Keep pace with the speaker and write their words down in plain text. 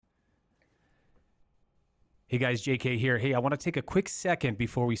Hey guys, JK here. Hey, I want to take a quick second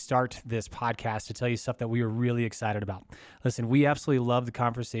before we start this podcast to tell you stuff that we are really excited about. Listen, we absolutely love the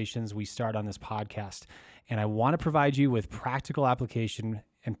conversations we start on this podcast, and I want to provide you with practical application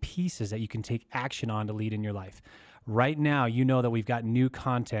and pieces that you can take action on to lead in your life. Right now, you know that we've got new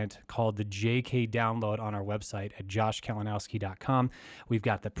content called the JK Download on our website at joshkalinowski.com. We've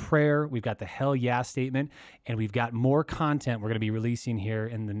got the prayer, we've got the hell yeah statement, and we've got more content we're going to be releasing here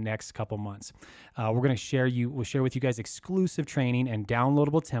in the next couple months. We're going to we'll share with you guys exclusive training and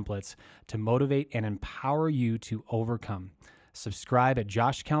downloadable templates to motivate and empower you to overcome. Subscribe at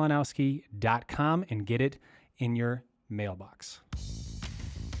joshkalinowski.com and get it in your mailbox.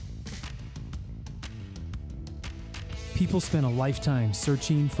 People spend a lifetime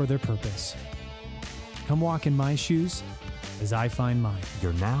searching for their purpose. Come walk in my shoes as I find mine.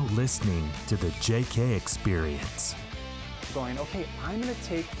 You're now listening to the JK Experience. Going, okay, I'm going to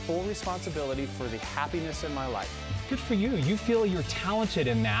take full responsibility for the happiness in my life. Good for you. You feel you're talented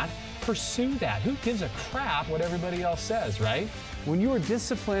in that. Pursue that. Who gives a crap what everybody else says, right? When you are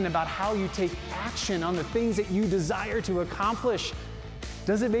disciplined about how you take action on the things that you desire to accomplish,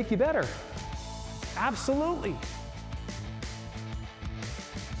 does it make you better? Absolutely.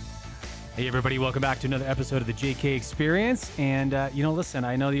 Hey everybody, welcome back to another episode of the JK Experience. And listen,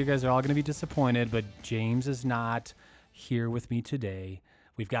 I know that you guys are all going to be disappointed, but James is not here with me today.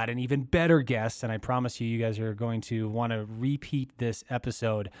 We've got an even better guest, and I promise you guys are going to want to repeat this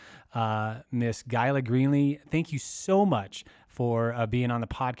episode. Miss Guyla Greenly, thank you so much for being on the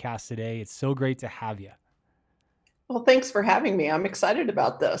podcast today. It's so great to have you. Well, thanks for having me. I'm excited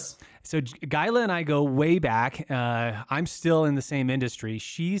about this. So Guyla and I go way back. I'm still in the same industry.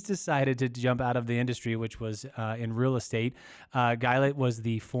 She's decided to jump out of the industry, which was in real estate. Guyla was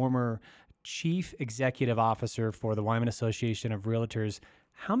the former Chief Executive Officer for the Wyoming Association of Realtors.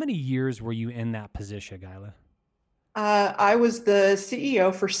 How many years were you in that position, Guyla? I was the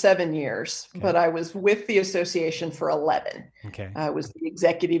CEO for 7 years, Okay. but I was with the association for 11. Okay. I was the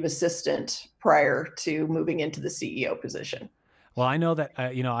executive assistant prior to moving into the CEO position. Well, I know that,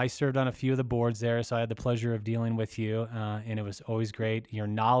 I served on a few of the boards there, so I had the pleasure of dealing with you, and it was always great. Your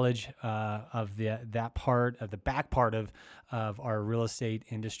knowledge of the back part of our real estate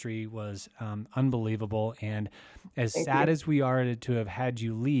industry was unbelievable. And as sad as we are to have had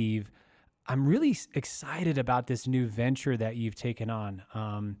you leave, I'm really excited about this new venture that you've taken on.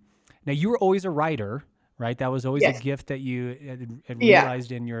 Now, you were always a writer, right? That was always a gift that you had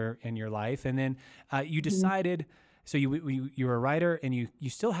realized in your life, and then you decided. So you were a writer, and you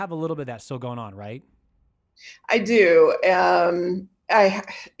still have a little bit of that still going on, right? I do. And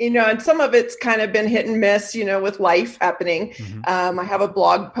some of it's kind of been hit and miss, with life happening. Mm-hmm. I have a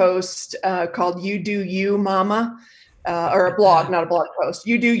blog post called You Do You Mama, or a blog, not a blog post,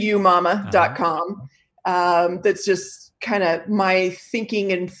 youdoyoumama.com. That's just kind of my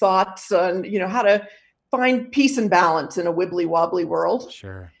thinking and thoughts on, how to find peace and balance in a wibbly wobbly world.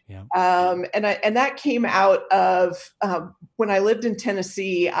 Sure. Yeah. And that came out of when I lived in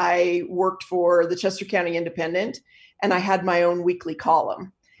Tennessee. I worked for the Chester County Independent, and I had my own weekly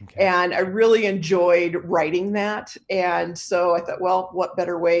column. Okay. And I really enjoyed writing that. And so I thought, well, what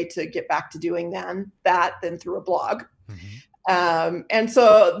better way to get back to doing that than through a blog? Mm-hmm.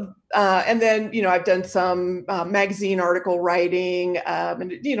 And then, I've done some magazine article writing,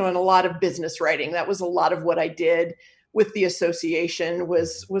 and a lot of business writing. That was a lot of what I did with the association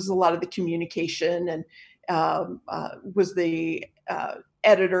was a lot of the communication, and was the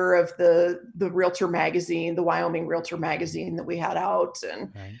editor of the Realtor magazine, the Wyoming Realtor magazine that we had out,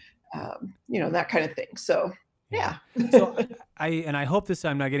 and Right. that kind of thing. So yeah. So I hope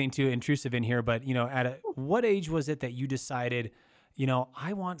I'm not getting too intrusive in here, but what age was it that you decided,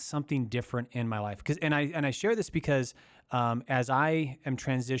 I want something different in my life? And I share this because as I am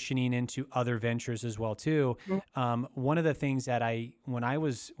transitioning into other ventures as well too, one of the things that when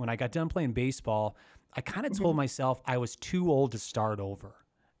I got done playing baseball, I kind of told myself I was too old to start over.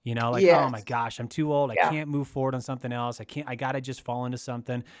 Oh my gosh, I'm too old. I can't move forward on something else. I got to just fall into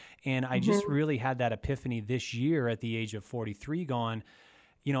something. And I just really had that epiphany this year at the age of 43 going,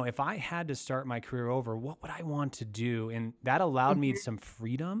 if I had to start my career over, what would I want to do? And that allowed me some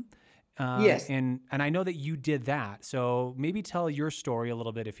freedom. Yes. And I know that you did that. So maybe tell your story a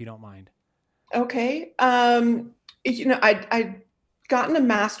little bit if you don't mind. Okay. I'd gotten a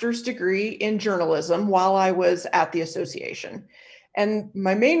master's degree in journalism while I was at the association. And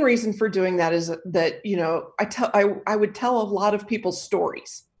my main reason for doing that is that, I would tell a lot of people's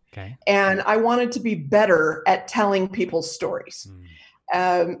stories. Okay. And I wanted to be better at telling people's stories.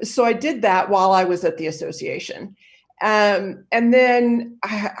 So I did that while I was at the association. And then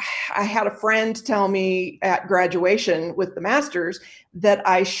I had a friend tell me at graduation with the master's that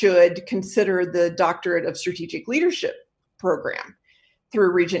I should consider the Doctorate of Strategic Leadership program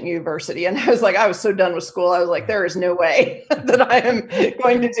through Regent University. And I was so done with school. I was like, there is no way that I am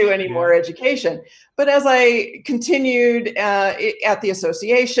going to do any more education. But as I continued at the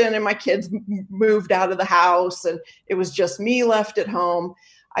association and my kids moved out of the house and it was just me left at home,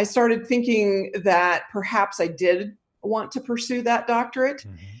 I started thinking that perhaps I did want to pursue that doctorate,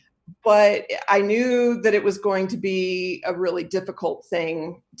 but I knew that it was going to be a really difficult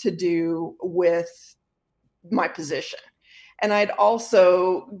thing to do with my position. And I'd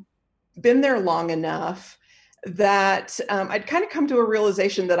also been there long enough that I'd kind of come to a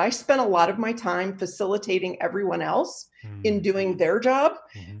realization that I spent a lot of my time facilitating everyone else in doing their job,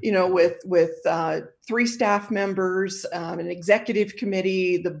 with 3 staff members, an executive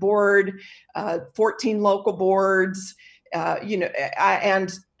committee, the board, 14 local boards,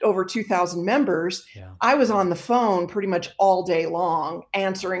 and over 2,000 members. I was on the phone pretty much all day long,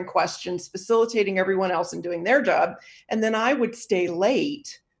 answering questions, facilitating everyone else and doing their job. And then I would stay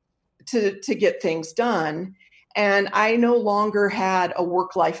late to get things done. And I no longer had a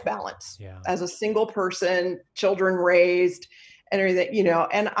work-life balance as a single person, children raised and everything,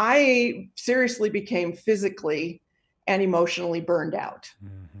 and I seriously became physically and emotionally burned out.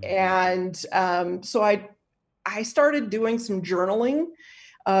 And so I started doing some journaling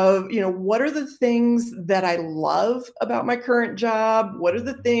of, what are the things that I love about my current job? What are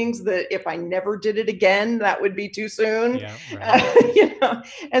the things that if I never did it again, that would be too soon?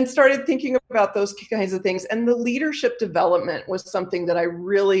 And started thinking about those kinds of things. And the leadership development was something that I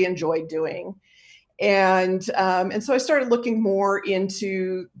really enjoyed doing. And so I started looking more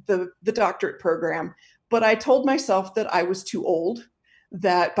into the doctorate program, but I told myself that I was too old,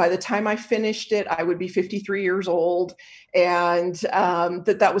 that by the time I finished it, I would be 53 years old, and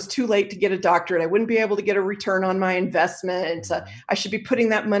that was too late to get a doctorate. I wouldn't be able to get a return on my investment. I should be putting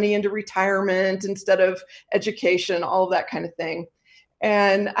that money into retirement instead of education, all of that kind of thing.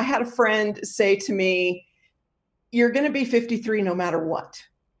 And I had a friend say to me, you're going to be 53 no matter what.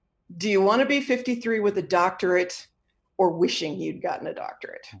 Do you want to be 53 with a doctorate or wishing you'd gotten a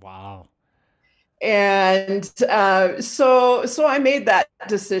doctorate? Wow. And so I made that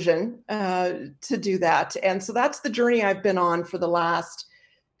decision to do that. And so that's the journey I've been on for the last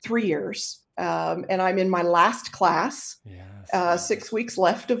 3 years. And I'm in my last class, 6 weeks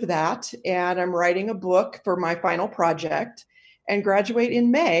left of that. And I'm writing a book for my final project and graduate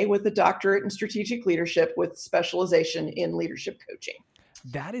in May with a doctorate in strategic leadership with specialization in leadership coaching.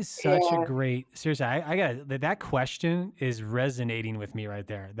 That is such a great, seriously, I got that question is resonating with me right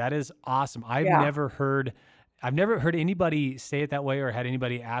there. That is awesome. I've never heard anybody say it that way or had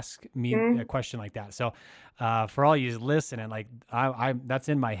anybody ask me a question like that. So for all you listening, like I that's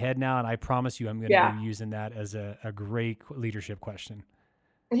in my head now, and I promise you I'm going to be using that as a great leadership question.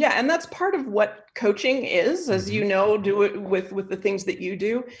 Yeah. And that's part of what coaching is, as do it with the things that you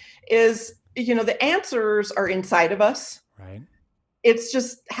do, is, the answers are inside of us. Right. It's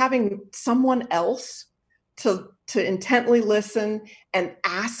just having someone else to intently listen and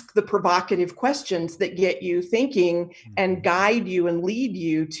ask the provocative questions that get you thinking and guide you and lead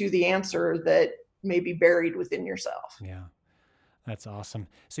you to the answer that may be buried within yourself. Yeah. That's awesome.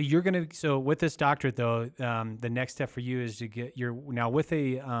 So with this doctorate though, the next step for you is to you're with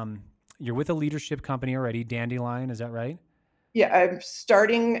a leadership company already, Dandelion, is that right? Yeah,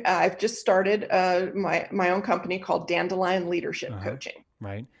 I've just started my own company called Dandelion Leadership Coaching.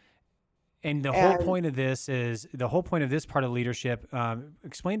 Right. And the whole point of this part of leadership,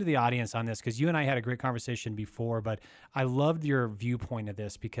 explain to the audience on this, because you and I had a great conversation before, but I loved your viewpoint of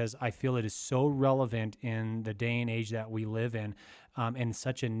this because I feel it is so relevant in the day and age that we live in, and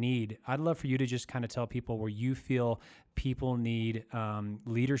such a need. I'd love for you to just kind of tell people where you feel people need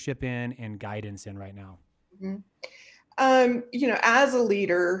leadership in and guidance in right now. Mm-hmm. As a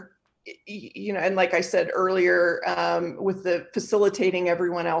leader, and like I said earlier, with the facilitating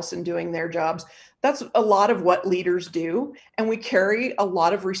everyone else and doing their jobs, that's a lot of what leaders do. And we carry a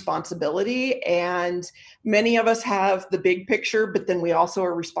lot of responsibility, and many of us have the big picture, but then we also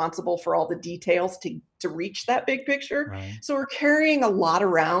are responsible for all the details to reach that big picture. Right. So we're carrying a lot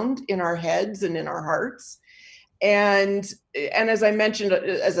around in our heads and in our hearts. And as I mentioned,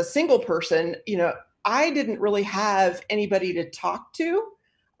 as a single person, I didn't really have anybody to talk to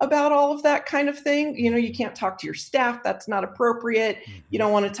about all of that kind of thing. You can't talk to your staff. That's not appropriate. You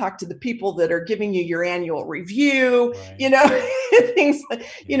don't want to talk to the people that are giving you your annual review, things,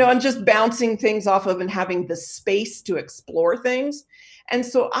 and just bouncing things off of and having the space to explore things. And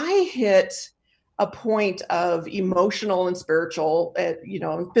so I hit a point of emotional and spiritual,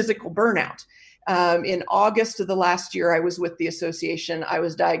 and physical burnout. In August of the last year I was with the association, I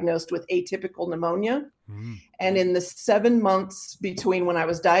was diagnosed with atypical pneumonia. And in the 7 months between when I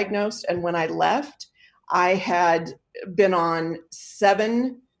was diagnosed and when I left, I had been on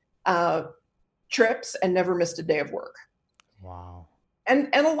 7 trips and never missed a day of work. Wow. And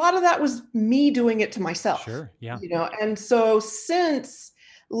a lot of that was me doing it to myself. Sure. Yeah. And so since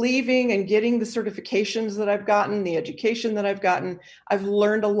leaving and getting the certifications that I've gotten, the education that I've gotten, I've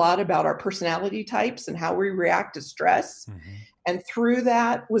learned a lot about our personality types and how we react to stress. And through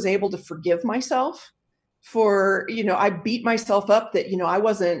that was able to forgive myself for, I beat myself up that, I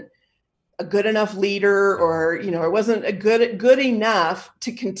wasn't a good enough leader, or, I wasn't good enough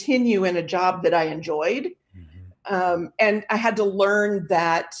to continue in a job that I enjoyed. And I had to learn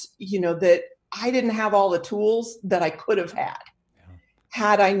that, that I didn't have all the tools that I could have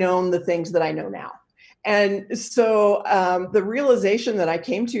had I known the things that I know now. And so the realization that I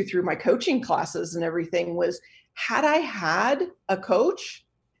came to through my coaching classes and everything was, had I had a coach,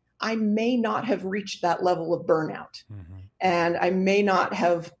 I may not have reached that level of burnout. And I may not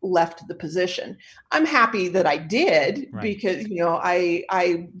have left the position. I'm happy that I did, because,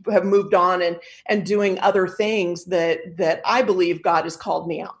 I have moved on and doing other things that I believe God has called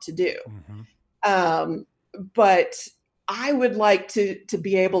me out to do. But I would like to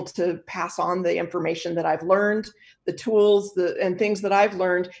be able to pass on the information that I've learned, the tools, and things that I've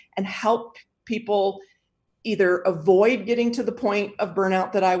learned, and help people either avoid getting to the point of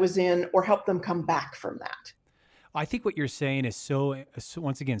burnout that I was in, or help them come back from that. I think what you're saying is so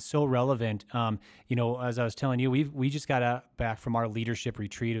once again, so relevant. As I was telling you, we just got back from our leadership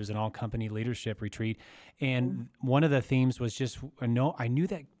retreat. It was an all company leadership retreat. And one of the themes was just, I knew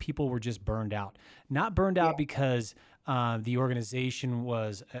that people were just burned out, not burned out because the organization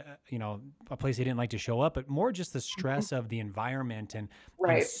was, a place they didn't like to show up, but more just the stress of the environment and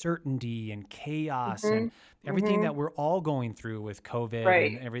uncertainty and chaos and everything that we're all going through with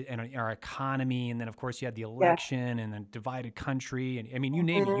COVID and our economy. And then of course you had the election and then divided country. And I mean, you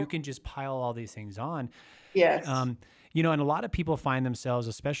name it, you can just pile all these things on. Yes. And a lot of people find themselves,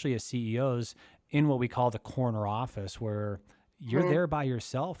 especially as CEOs, in what we call the corner office, where you're there by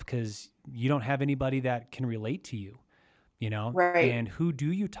yourself because you don't have anybody that can relate to you. And who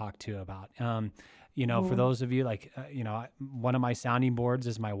do you talk to about, for those of you one of my sounding boards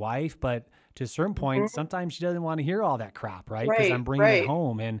is my wife, but to a certain point, sometimes she doesn't want to hear all that crap, right? Because I'm bringing it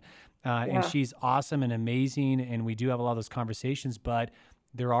home and she's awesome and amazing. And we do have a lot of those conversations, but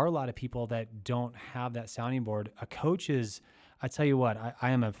there are a lot of people that don't have that sounding board. A coach is, I tell you what, I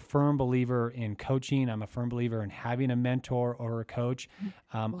am a firm believer in coaching. I'm a firm believer in having a mentor or a coach.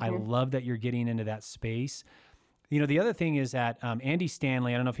 I love that you're getting into that space. The other thing is that Andy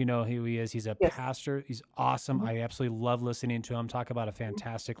Stanley, I don't know if you know who he is. He's a pastor. He's awesome. I absolutely love listening to him talk about a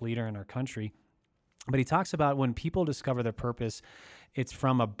fantastic leader in our country. But he talks about when people discover their purpose, it's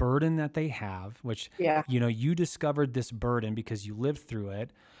from a burden that they have, which, you discovered this burden because you lived through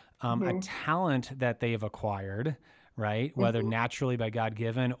it, a talent that they have acquired, right? Whether naturally by God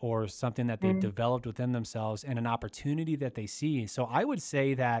given or something that they've developed within themselves, and an opportunity that they see. So I would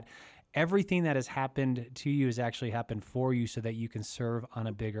say that everything that has happened to you has actually happened for you so that you can serve on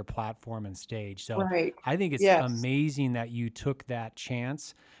a bigger platform and stage. So I think it's amazing that you took that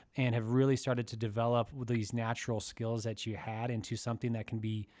chance and have really started to develop these natural skills that you had into something that can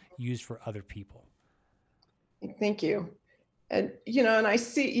be used for other people. Thank you. And, and I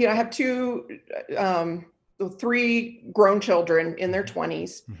see, I have 3 grown children in their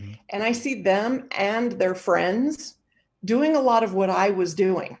 20s, and I see them and their friends doing a lot of what I was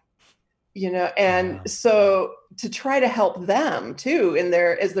doing. So to try to help them too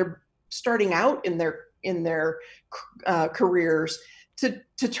as they're starting out in their careers,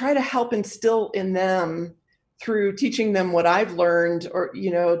 to try to help instill in them through teaching them what I've learned, or,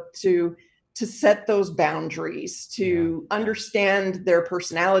 to set those boundaries, to understand their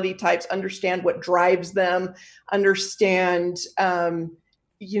personality types, understand what drives them, understand, how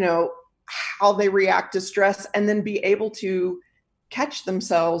they react to stress, and then be able to catch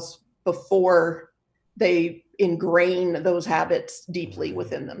themselves before they ingrain those habits deeply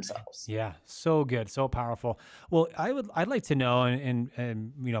within themselves. Yeah. So good. So powerful. Well, I'd like to know,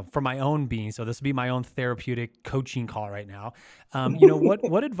 and for my own being, so this would be my own therapeutic coaching call right now.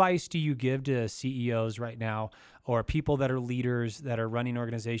 What advice do you give to CEOs right now, or people that are leaders that are running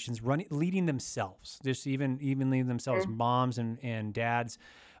organizations, leading themselves, just even leading themselves, moms and dads,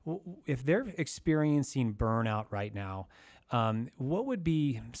 if they're experiencing burnout right now? What would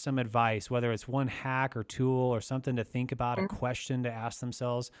be some advice, whether it's one hack or tool or something to think about, a question to ask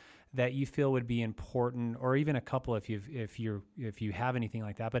themselves that you feel would be important, or even a couple if you have anything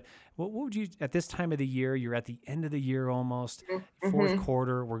like that. But what would you, at this time of the year, you're at the end of the year almost, fourth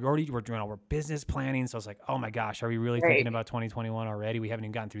quarter, we're business planning. So it's like, oh my gosh, are we really thinking about 2021 already? We haven't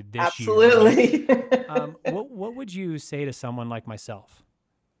even gotten through this year. Absolutely. What would you say to someone like myself?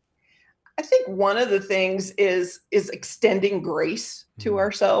 I think one of the things is extending grace to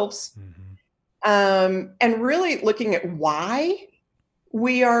ourselves, and really looking at why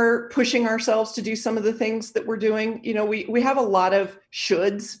we are pushing ourselves to do some of the things that we're doing. We have a lot of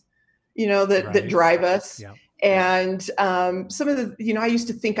shoulds, that drive us. Yeah. And some of the, I used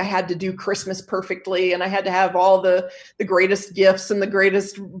to think I had to do Christmas perfectly, and I had to have all the greatest gifts and the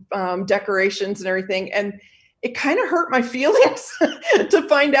greatest decorations and everything. And it kind of hurt my feelings to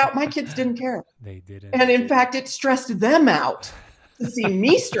find out my kids didn't care. They didn't. And in fact, it stressed them out to see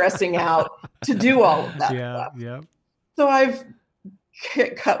me stressing out to do all of that stuff. Yeah. So I've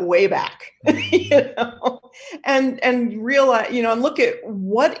cut way back, and realize, and look at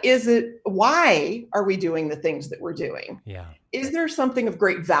what is it, why are we doing the things that we're doing? Yeah. Is there something of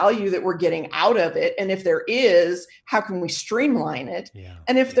great value that we're getting out of it? And if there is, how can we streamline it? Yeah.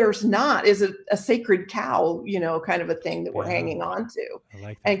 And if there's not, is it a sacred cow, kind of a thing that we're hanging on to? I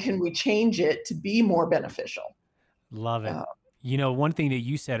like that. And can we change it to be more beneficial? Love it. One thing that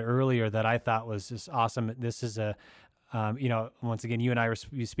you said earlier that I thought was just awesome. This is once again, you and I were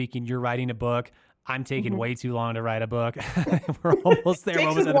speaking, you're writing a book. I'm taking way too long to write a book. We're almost there. It takes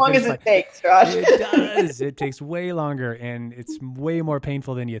almost as long as it takes, Josh. It does. It takes way longer, and it's way more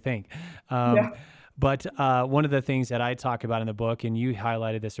painful than you think. But one of the things that I talk about in the book, and you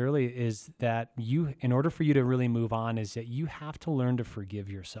highlighted this early, is that in order for you to really move on, is that you have to learn to forgive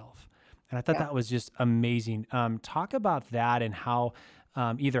yourself. And I thought that was just amazing. Talk about that and how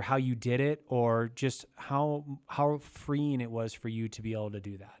either how you did it or just how freeing it was for you to be able to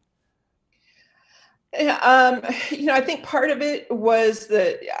do that. I think part of it was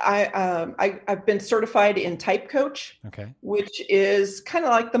that I've been certified in type coach, which is kind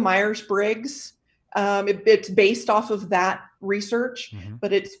of like the Myers-Briggs. It's based off of that research,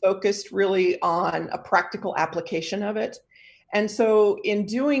 but it's focused really on a practical application of it. And so in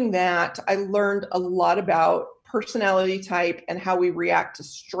doing that, I learned a lot about personality type and how we react to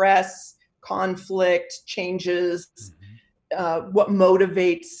stress, conflict, changes, what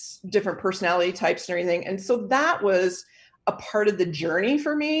motivates different personality types and everything. And so that was a part of the journey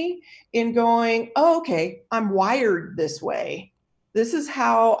for me in going, oh, okay, I'm wired this way. This is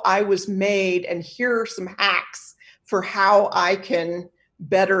how I was made. And here are some hacks for how I can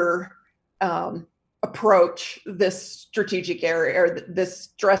better approach this strategic area or this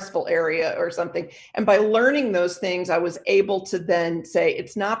stressful area or something. And by learning those things, I was able to then say,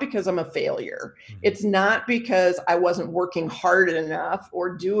 it's not because I'm a failure. It's not because I wasn't working hard enough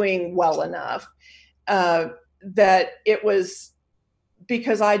or doing well enough, that it was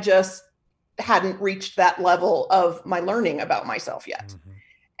because I just hadn't reached that level of my learning about myself yet.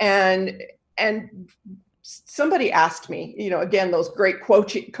 And somebody asked me, again, those great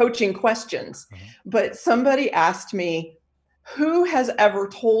coaching questions, but somebody asked me, who has ever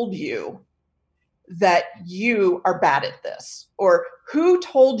told you that you are bad at this? Or who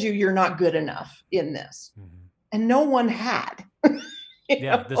told you you're not good enough in this? And no one had.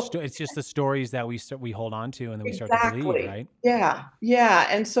 It's just the stories that we hold on to and then we start to believe, right? Yeah.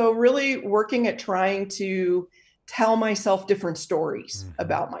 And so really working at trying to tell myself different stories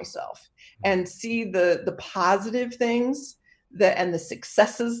about myself and see the positive things and the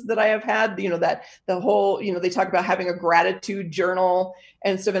successes that I have had, that the whole, they talk about having a gratitude journal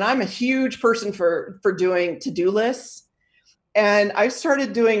and stuff. And I'm a huge person for doing to-do lists. And I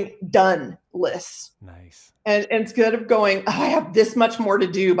started doing done lists. Nice. And instead of going, oh, I have this much more to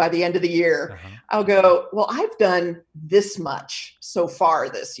do by the end of the year, I'll go, well, I've done this much so far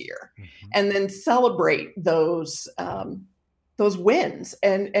this year, and then celebrate those wins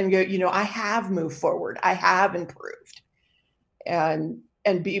and go, I have moved forward, I have improved, and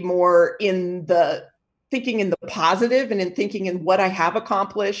be more in the thinking in the positive and in thinking in what I have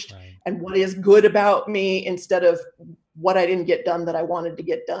accomplished and what is good about me instead of what I didn't get done that I wanted to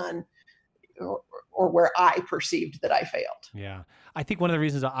get done. Or where I perceived that I failed. Yeah. I think one of the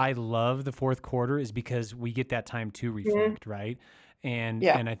reasons I love the fourth quarter is because we get that time to reflect, right? And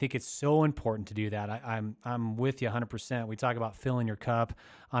I think it's so important to do that. I'm with you 100%. We talk about filling your cup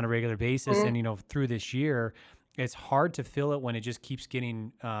on a regular basis. And, through this year, it's hard to fill it when it just keeps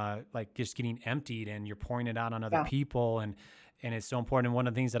getting getting emptied and you're pouring it out on other people. And it's so important. And one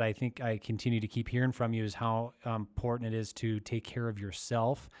of the things that I think I continue to keep hearing from you is how important it is to take care of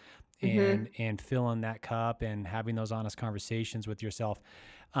yourself and fill in that cup and having those honest conversations with yourself.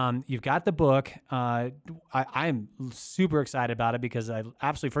 You've got the book. I'm super excited about it because I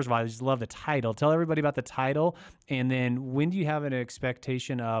absolutely, first of all, I just love the title. Tell everybody about the title, and then when do you have an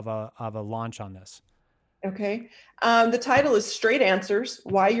expectation of a launch on this? Okay. The title is Straight Answers: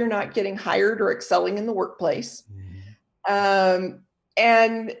 Why You're Not Getting Hired or Excelling in the Workplace.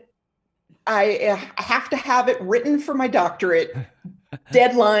 And I have to have it written for my doctorate.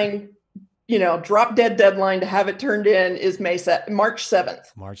 Deadline, drop dead deadline to have it turned in is March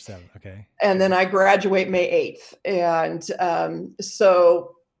 7th. March 7th. Okay. And then I graduate May 8th. And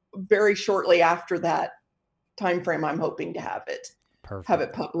so very shortly after that timeframe, I'm hoping to have it. Perfect. Have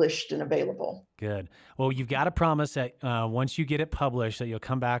it published and available. Good. Well, you've got to promise that once you get it published, that you'll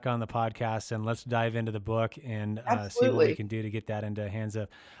come back on the podcast and let's dive into the book and see what we can do to get that into the hands of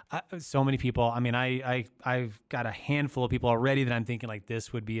so many people. I mean, I've got a handful of people already that I'm thinking like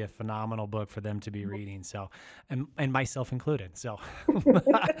this would be a phenomenal book for them to be reading. So, and myself included. So,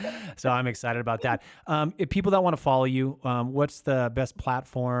 so I'm excited about that. If people that want to follow you, what's the best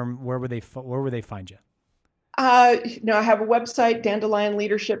platform? Where would they find you? I have a website,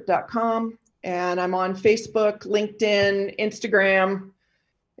 dandelionleadership.com, and I'm on Facebook, LinkedIn, Instagram.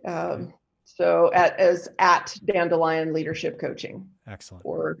 So as at Dandelion Leadership Coaching. Excellent.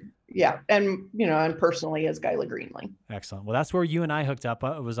 And personally as Guyla Greenly. Excellent. Well, that's where you and I hooked up.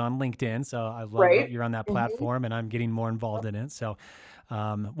 It was on LinkedIn. So I love that you're on that platform and I'm getting more involved in it. So,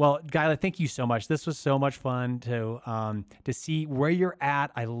 well, Guyla, thank you so much. This was so much fun to see where you're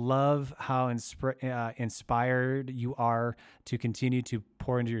at. I love how inspired you are to continue to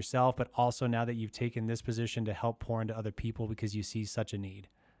pour into yourself, but also now that you've taken this position to help pour into other people because you see such a need.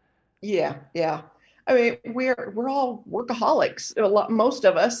 Yeah. I mean, we're all workaholics, most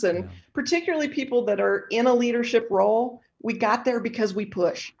of us, and particularly people that are in a leadership role. We got there because we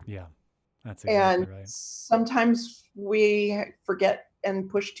push. Yeah, that's exactly right. And sometimes we forget and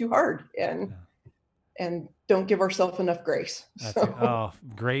push too hard and don't give ourselves enough grace.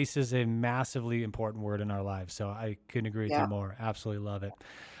 Grace is a massively important word in our lives. So I couldn't agree with you more. Absolutely love it.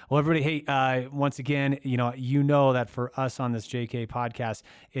 Well, everybody, hey, once again, you know that for us on this JK podcast,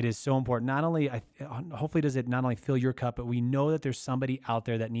 it is so important. Not only, hopefully does it not only fill your cup, but we know that there's somebody out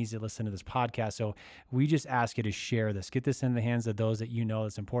there that needs to listen to this podcast. So we just ask you to share this, get this in the hands of those that you know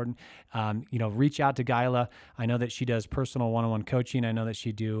is important. Reach out to Guyla. I know that she does personal one-on-one coaching. I know that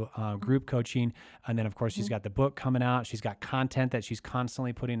she do group coaching. And then of course she's got the book coming out. She's got content that she's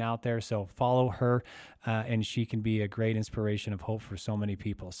constantly putting out there. So follow her and she can be a great inspiration of hope for so many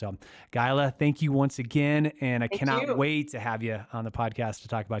people. So Guyla, thank you once again. And I cannot wait to have you on the podcast to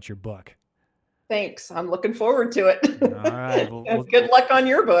talk about your book. Thanks. I'm looking forward to it. All right. Well, good luck on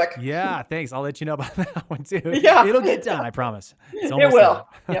your book. Yeah, thanks. I'll let you know about that one too. Yeah. It'll get done, I promise. It will.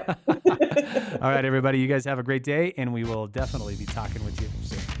 Yep. All right, everybody. You guys have a great day, and we will definitely be talking with you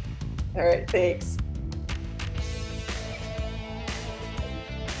soon. All right. Thanks.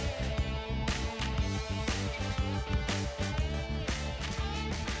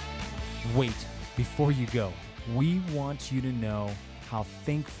 Wait, before you go, we want you to know how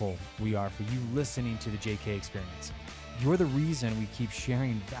thankful we are for you listening to the JK Experience. You're the reason we keep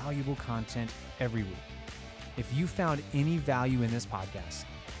sharing valuable content every week. If you found any value in this podcast,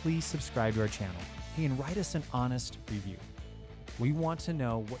 please subscribe to our channel and write us an honest review. We want to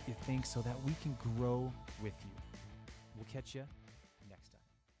know what you think so that we can grow with you. We'll catch you